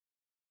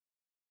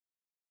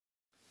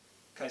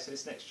Okay, so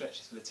this next stretch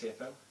is for the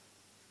TFL,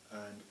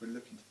 and we're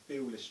looking to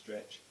feel the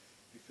stretch.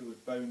 You feel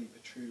the bony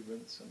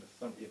protuberance on the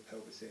front of your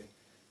pelvis here.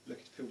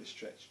 Looking to feel the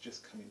stretch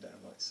just coming down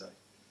like so.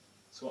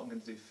 So what I'm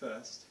going to do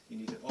first, you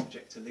need an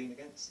object to lean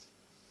against,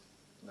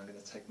 and I'm going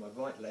to take my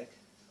right leg,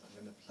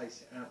 I'm going to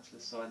place it out to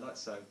the side like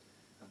so,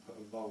 and put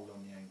a roll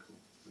on the ankle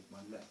with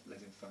my left leg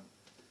in front.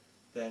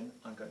 Then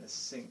I'm going to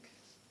sink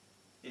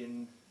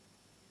in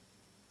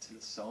to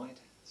the side,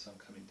 so I'm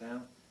coming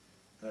down.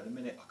 And at the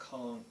minute I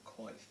can't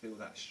quite feel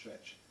that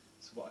stretch,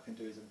 so what I can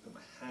do is I can put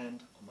my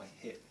hand on my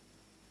hip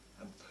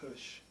and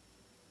push,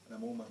 and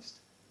I'm almost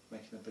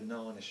making a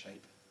banana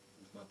shape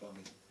with my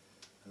body,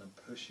 and I'm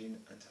pushing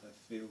until I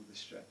feel the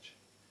stretch,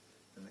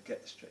 and I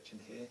get the stretch in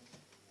here.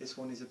 This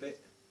one is it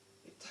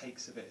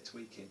takes a bit of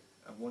tweaking,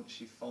 and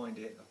once you find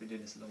it, I've been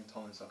doing this a long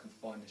time so I can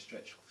find the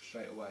stretch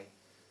straight away,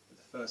 but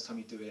the first time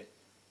you do it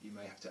you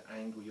may have to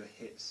angle your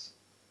hips,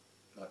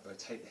 like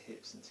rotate the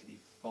hips until you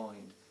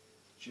find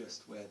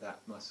just where that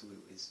muscle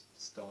is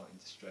starting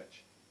to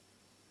stretch.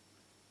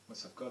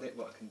 Once I've got it,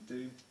 what I can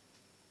do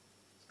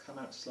is come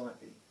out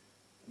slightly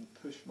and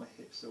push my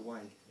hips away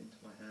into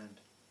my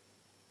hand.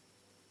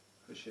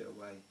 Push it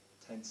away,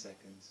 10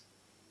 seconds,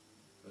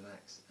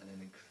 relax, and then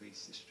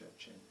increase the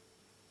stretch in.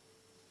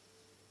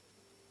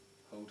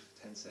 Hold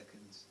for 10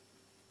 seconds,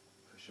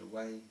 push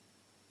away,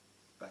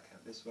 back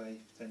out this way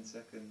for 10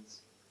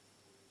 seconds,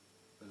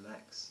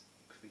 relax,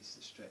 increase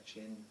the stretch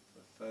in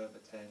for a further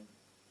 10,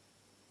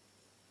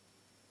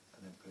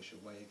 and then push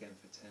away again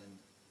for 10,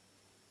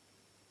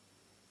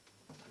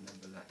 and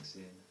then relax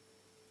in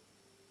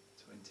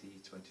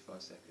 20-25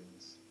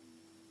 seconds,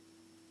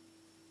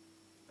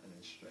 and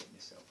then straighten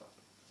yourself up.